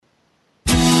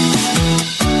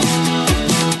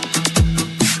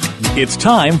It's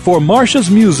time for Marcia's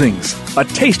Musings, a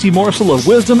tasty morsel of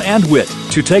wisdom and wit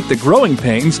to take the growing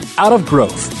pains out of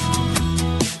growth.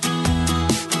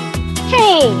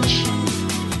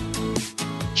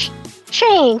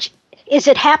 Change. Is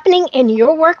it happening in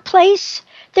your workplace?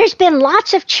 There's been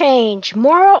lots of change.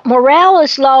 Morale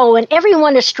is low and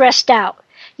everyone is stressed out.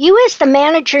 You as the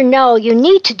manager know you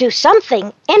need to do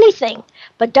something, anything,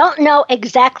 but don't know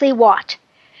exactly what.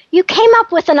 You came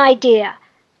up with an idea.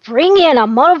 Bring in a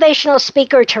motivational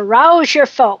speaker to rouse your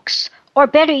folks. Or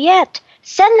better yet,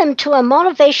 send them to a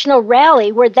motivational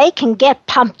rally where they can get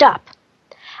pumped up.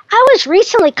 I was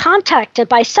recently contacted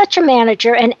by such a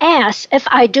manager and asked if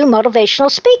I do motivational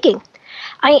speaking.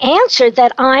 I answered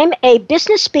that I'm a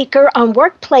business speaker on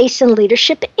workplace and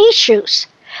leadership issues.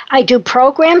 I do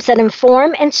programs that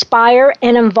inform, inspire,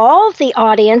 and involve the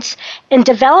audience in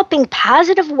developing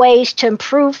positive ways to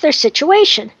improve their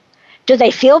situation. Do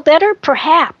they feel better?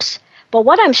 Perhaps. But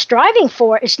what I'm striving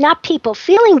for is not people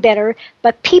feeling better,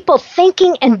 but people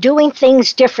thinking and doing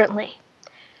things differently.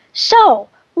 So,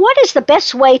 what is the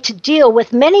best way to deal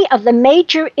with many of the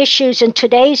major issues in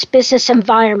today's business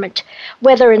environment,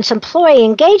 whether it's employee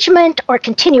engagement or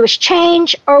continuous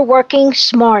change or working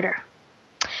smarter?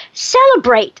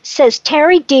 Celebrate, says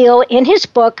Terry Deal in his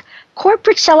book,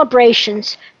 Corporate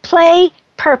Celebrations, Play,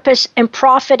 Purpose, and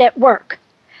Profit at Work.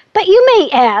 But you may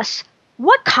ask,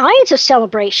 what kinds of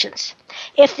celebrations?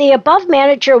 If the above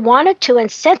manager wanted to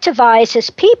incentivize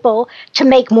his people to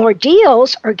make more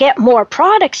deals or get more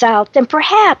products out, then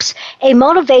perhaps a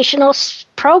motivational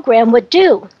program would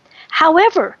do.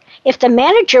 However, if the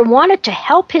manager wanted to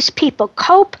help his people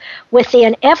cope with the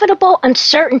inevitable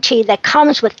uncertainty that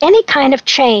comes with any kind of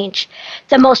change,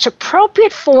 the most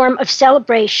appropriate form of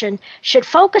celebration should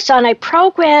focus on a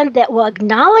program that will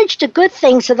acknowledge the good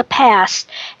things of the past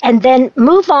and then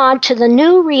move on to the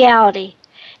new reality.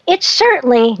 It's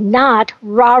certainly not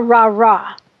rah, rah,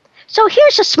 rah. So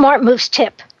here's a Smart Moves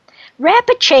tip.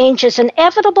 Rapid change is an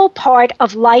inevitable part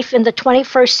of life in the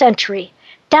 21st century.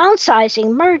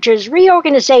 Downsizing, mergers,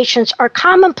 reorganizations are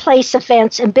commonplace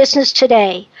events in business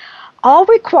today. All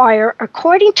require,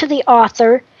 according to the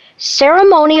author,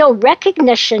 ceremonial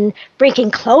recognition,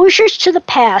 bringing closures to the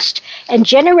past and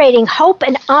generating hope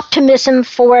and optimism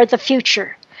for the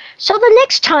future. So the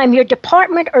next time your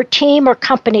department or team or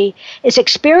company is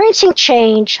experiencing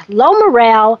change, low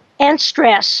morale, and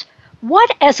stress,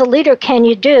 what as a leader can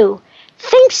you do?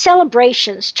 Think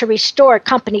celebrations to restore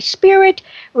company spirit,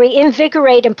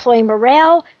 reinvigorate employee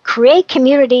morale, create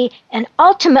community, and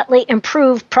ultimately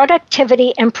improve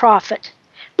productivity and profit.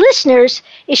 Listeners,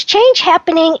 is change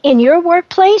happening in your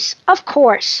workplace? Of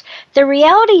course. The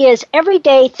reality is every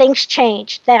day things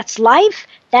change. That's life.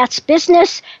 That's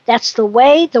business. That's the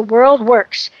way the world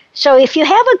works. So if you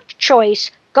have a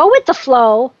choice, go with the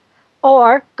flow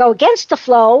or go against the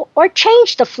flow or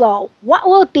change the flow. What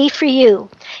will it be for you?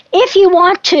 If you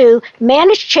want to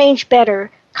manage change better,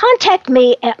 contact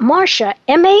me at Marcia,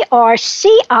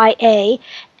 Marcia,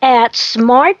 at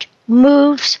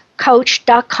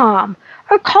smartmovescoach.com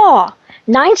or call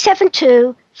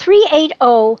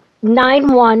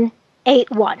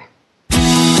 972-380-9181.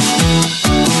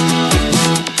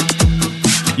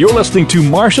 You're listening to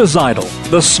Marcia Zeidel,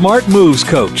 the Smart Moves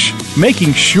Coach,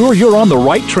 making sure you're on the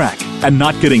right track and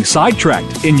not getting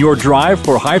sidetracked in your drive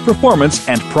for high performance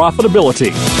and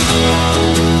profitability.